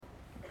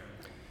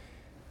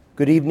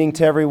Good evening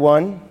to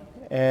everyone,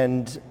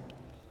 and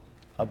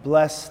a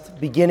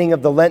blessed beginning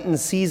of the Lenten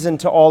season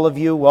to all of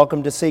you.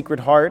 Welcome to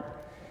Sacred Heart.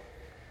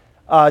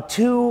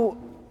 Two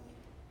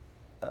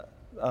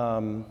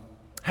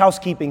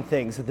housekeeping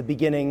things at the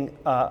beginning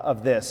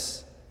of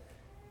this.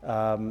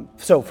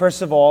 So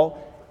first of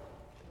all,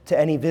 to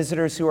any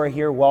visitors who are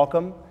here,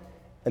 welcome.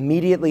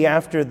 Immediately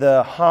after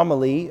the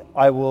homily,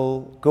 I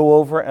will go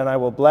over and I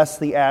will bless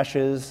the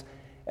ashes,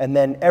 and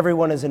then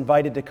everyone is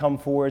invited to come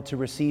forward to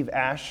receive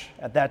ash.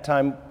 At that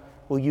time,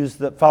 we'll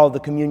follow the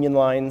communion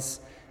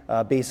lines.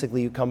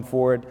 Basically, you come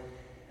forward.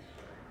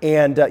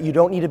 And you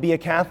don't need to be a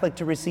Catholic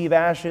to receive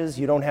ashes.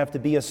 You don't have to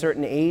be a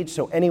certain age.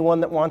 So anyone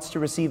that wants to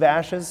receive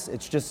ashes,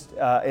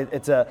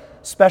 it's a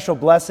special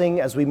blessing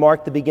as we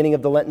mark the beginning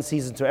of the Lenten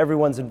season. So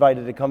everyone's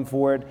invited to come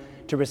forward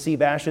to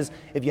receive ashes.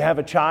 If you have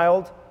a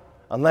child,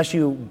 unless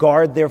you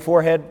guard their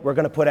forehead, we're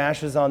going to put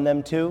ashes on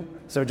them too.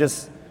 So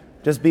just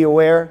be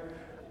aware.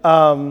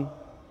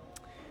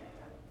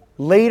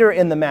 Later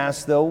in the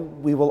Mass, though,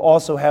 we will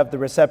also have the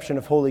reception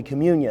of Holy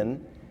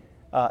Communion.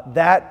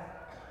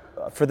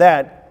 For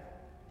that,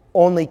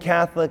 only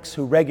Catholics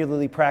who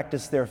regularly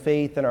practice their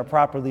faith and are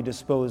properly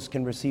disposed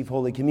can receive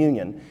Holy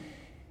Communion.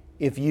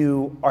 If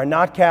you are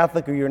not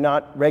Catholic or you're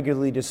not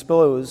regularly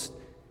disposed,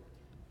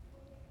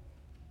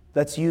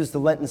 let's use the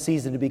Lenten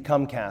season to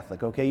become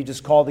Catholic, okay? You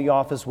just call the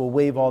office, we'll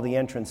waive all the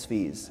entrance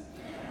fees.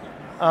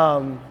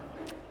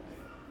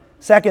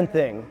 Second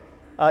thing,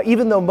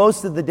 even though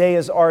most of the day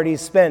is already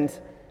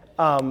spent,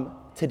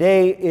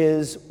 today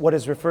is what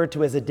is referred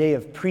to as a day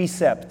of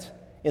precept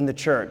in the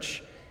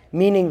church,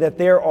 meaning that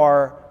there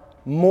are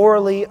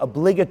morally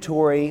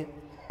obligatory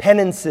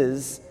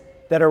penances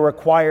that are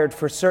required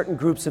for certain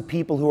groups of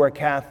people who are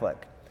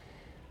Catholic.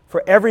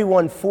 For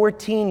everyone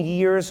 14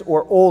 years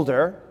or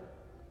older,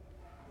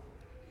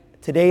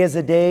 today is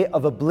a day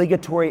of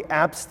obligatory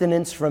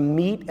abstinence from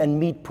meat and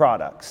meat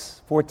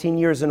products, 14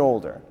 years and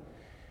older.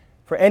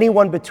 For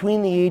anyone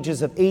between the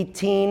ages of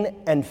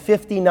 18 and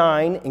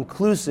 59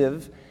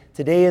 inclusive,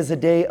 today is a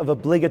day of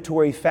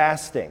obligatory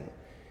fasting,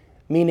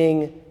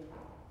 meaning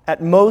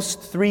at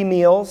most 3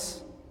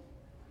 meals.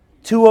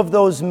 2 of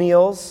those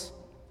meals,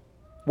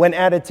 when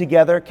added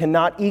together,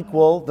 cannot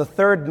equal the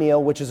third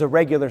meal, which is a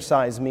regular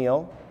size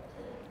meal,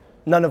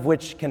 none of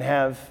which can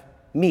have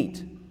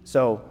meat.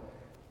 So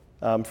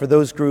for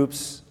those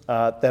groups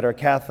that are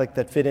Catholic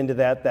that fit into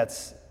that,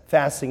 that's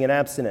fasting and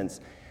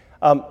abstinence.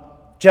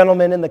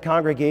 Gentlemen in the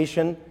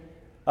congregation,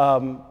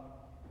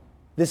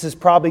 this is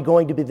probably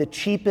going to be the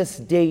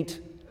cheapest date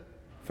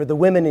for the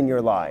women in your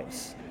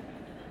lives.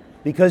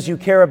 Because you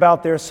care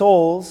about their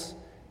souls,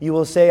 you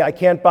will say, I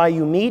can't buy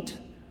you meat,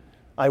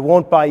 I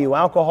won't buy you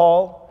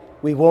alcohol,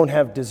 we won't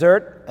have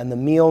dessert, and the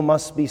meal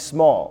must be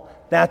small.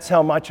 That's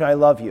how much I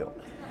love you.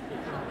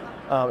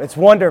 It's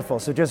wonderful,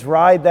 so just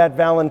ride that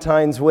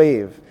Valentine's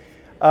wave.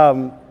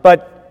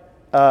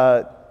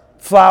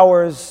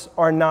 Flowers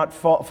are not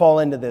fall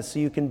into this, so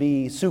you can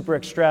be super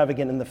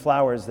extravagant in the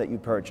flowers that you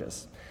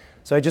purchase.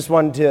 So I just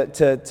wanted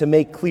to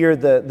make clear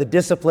the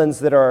disciplines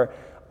that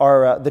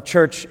the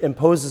church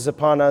imposes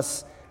upon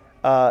us,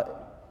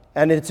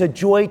 and it's a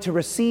joy to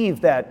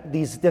receive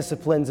these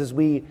disciplines as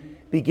we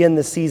begin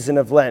the season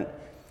of Lent.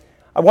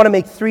 I want to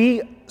make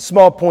 3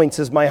 small points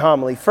as my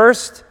homily.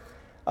 First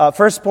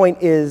point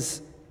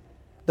is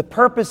the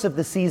purpose of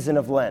the season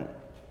of Lent.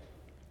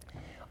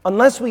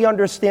 Unless we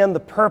understand the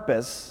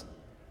purpose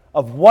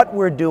of what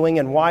we're doing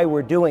and why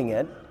we're doing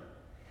it,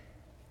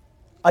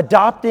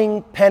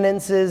 adopting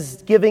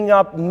penances, giving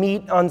up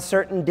meat on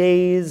certain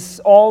days,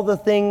 all the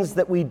things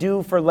that we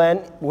do for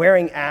Lent,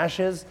 wearing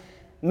ashes,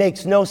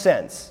 makes no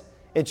sense.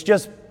 It's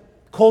just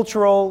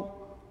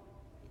cultural,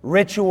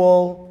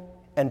 ritual,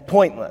 and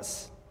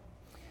pointless.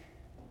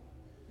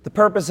 The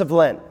purpose of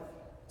Lent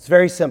is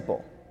very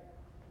simple.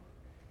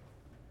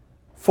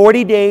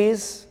 40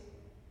 days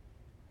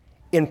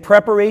in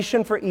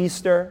preparation for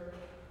Easter,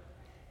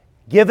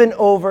 given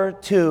over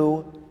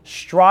to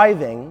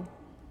striving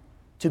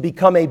to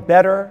become a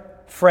better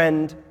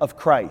friend of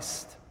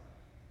Christ.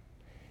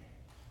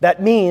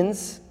 That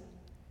means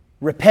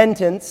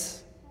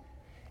repentance,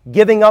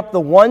 giving up the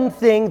one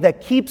thing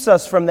that keeps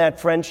us from that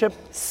friendship,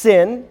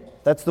 sin,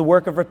 that's the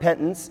work of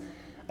repentance,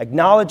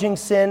 acknowledging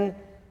sin,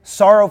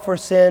 sorrow for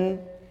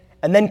sin,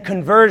 and then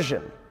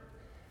conversion,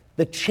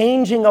 the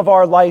changing of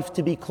our life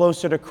to be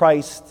closer to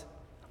Christ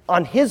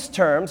on His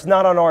terms,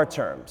 not on our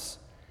terms.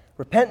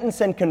 Repentance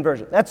and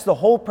conversion. That's the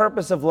whole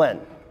purpose of Lent.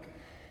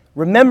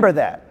 Remember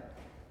that,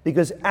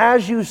 because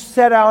as you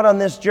set out on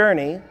this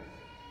journey,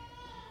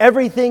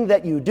 everything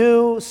that you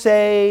do,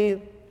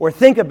 say, or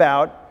think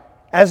about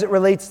as it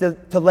relates to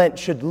Lent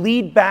should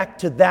lead back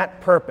to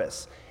that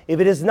purpose. If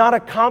it is not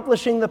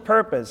accomplishing the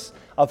purpose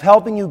of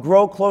helping you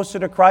grow closer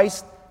to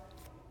Christ,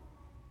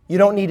 you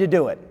don't need to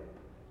do it.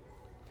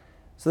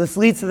 So this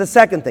leads to the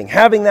second thing.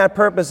 Having that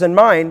purpose in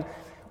mind,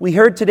 we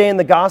heard today in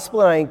the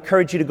gospel, and I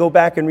encourage you to go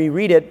back and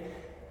reread it,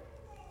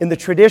 in the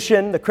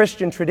tradition, the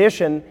Christian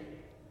tradition,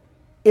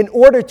 in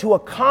order to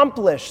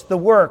accomplish the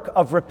work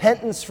of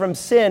repentance from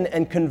sin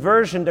and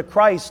conversion to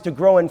Christ to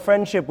grow in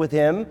friendship with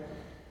Him,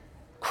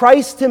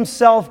 Christ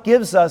himself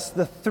gives us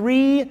the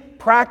three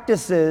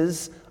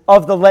practices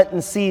of the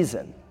Lenten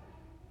season.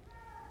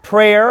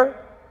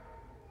 Prayer,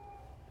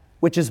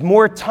 which is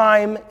more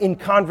time in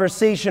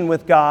conversation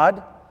with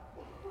God.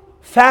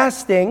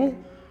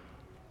 Fasting,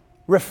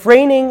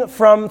 refraining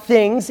from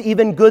things,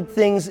 even good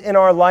things in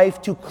our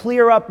life, to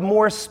clear up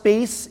more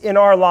space in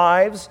our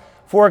lives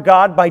for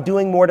God by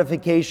doing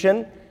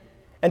mortification.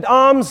 And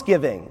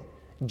almsgiving,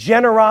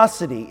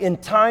 generosity in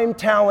time,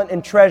 talent,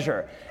 and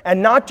treasure.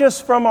 And not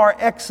just from our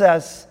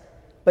excess,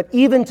 but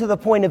even to the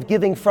point of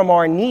giving from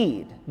our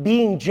need,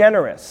 being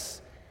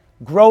generous,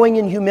 growing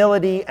in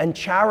humility and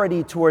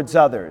charity towards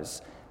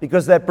others,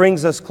 because that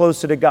brings us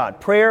closer to God.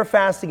 Prayer,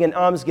 fasting, and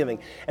almsgiving.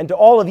 And to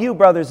all of you,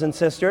 brothers and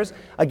sisters,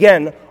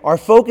 again, our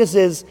focus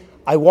is,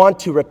 I want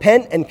to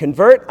repent and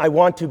convert. I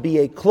want to be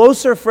a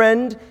closer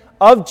friend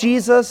of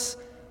Jesus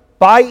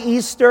by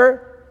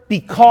Easter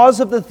because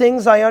of the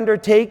things I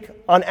undertake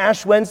on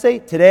Ash Wednesday,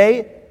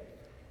 today.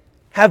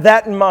 Have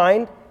that in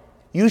mind.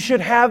 You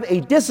should have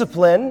a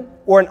discipline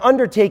or an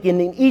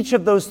undertaking in each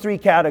of those three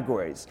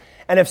categories.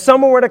 And if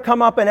someone were to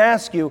come up and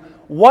ask you,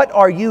 what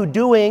are you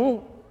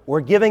doing or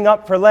giving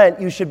up for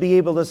Lent, you should be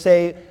able to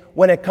say,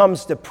 when it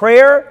comes to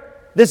prayer,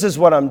 this is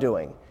what I'm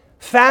doing.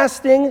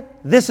 Fasting,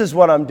 this is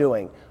what I'm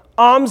doing.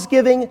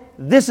 Almsgiving,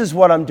 this is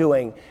what I'm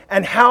doing.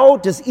 And how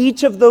does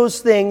each of those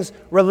things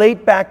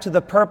relate back to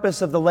the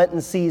purpose of the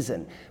Lenten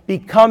season?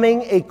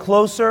 Becoming a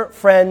closer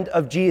friend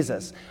of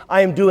Jesus.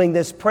 I am doing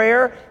this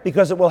prayer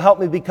because it will help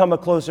me become a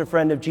closer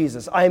friend of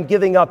Jesus. I am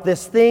giving up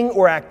this thing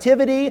or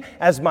activity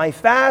as my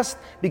fast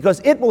because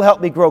it will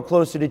help me grow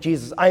closer to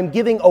Jesus. I am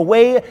giving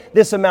away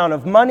this amount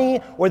of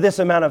money or this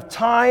amount of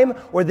time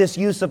or this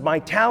use of my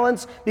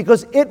talents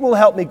because it will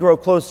help me grow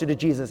closer to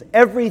Jesus.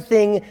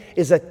 Everything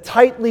is a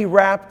tightly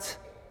wrapped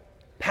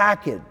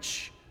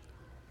package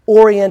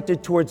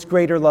oriented towards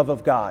greater love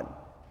of God.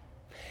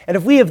 And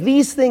if we have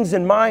these things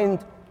in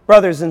mind,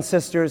 brothers and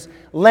sisters,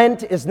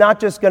 Lent is not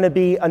just going to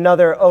be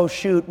another, oh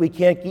shoot, we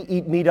can't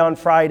eat meat on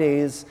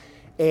Fridays,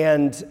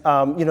 and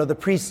the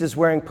priest is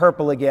wearing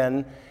purple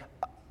again.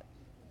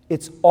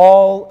 It's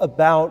all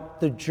about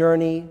the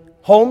journey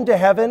home to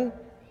heaven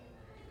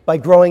by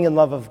growing in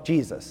love of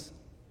Jesus.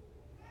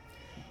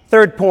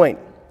 Third point,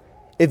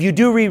 if you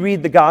do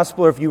reread the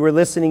gospel, or if you were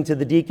listening to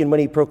the deacon when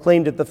he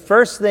proclaimed it, the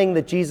first thing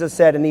that Jesus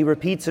said, and he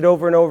repeats it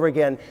over and over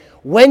again,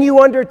 when you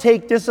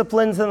undertake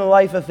disciplines in the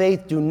life of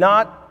faith, do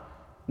not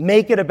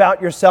make it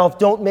about yourself.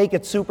 Don't make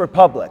it super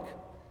public.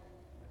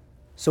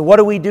 So what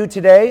do we do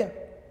today?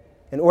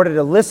 In order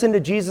to listen to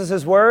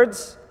Jesus'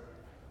 words,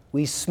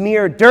 we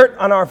smear dirt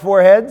on our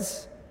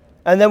foreheads,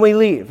 and then we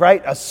leave,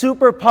 right? A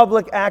super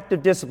public act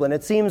of discipline.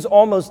 It seems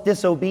almost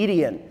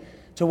disobedient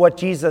to what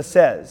Jesus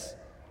says.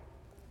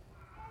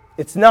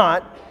 It's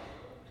not.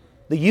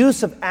 The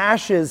use of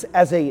ashes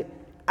as an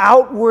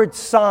outward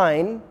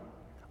sign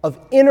of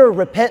inner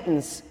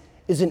repentance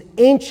is an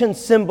ancient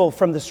symbol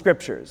from the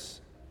Scriptures.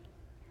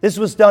 This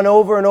was done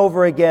over and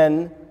over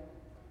again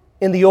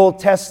in the Old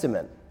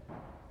Testament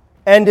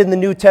and in the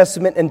New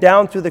Testament and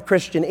down through the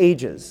Christian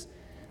ages.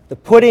 The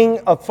putting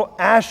of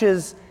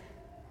ashes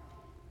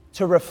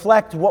to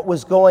reflect what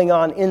was going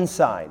on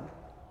inside.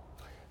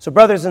 So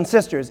brothers and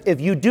sisters,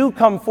 if you do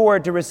come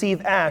forward to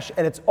receive ash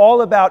and it's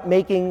all about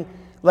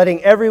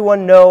letting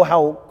everyone know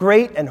how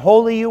great and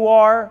holy you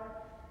are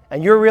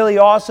and you're really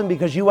awesome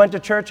because you went to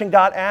church and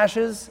got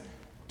ashes,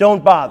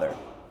 don't bother.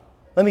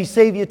 Let me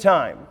save you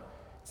time.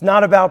 It's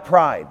not about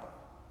pride.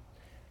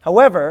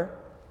 However,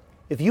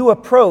 if you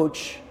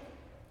approach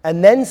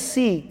and then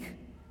seek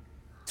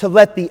to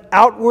let the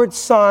outward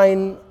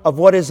sign of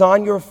what is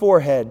on your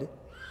forehead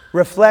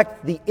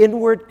reflect the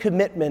inward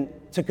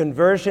commitment to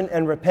conversion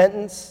and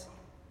repentance,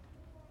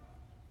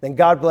 then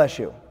God bless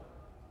you.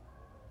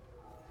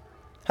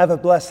 Have a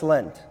blessed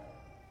Lent,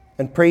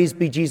 and praise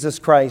be Jesus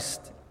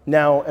Christ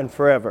now and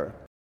forever.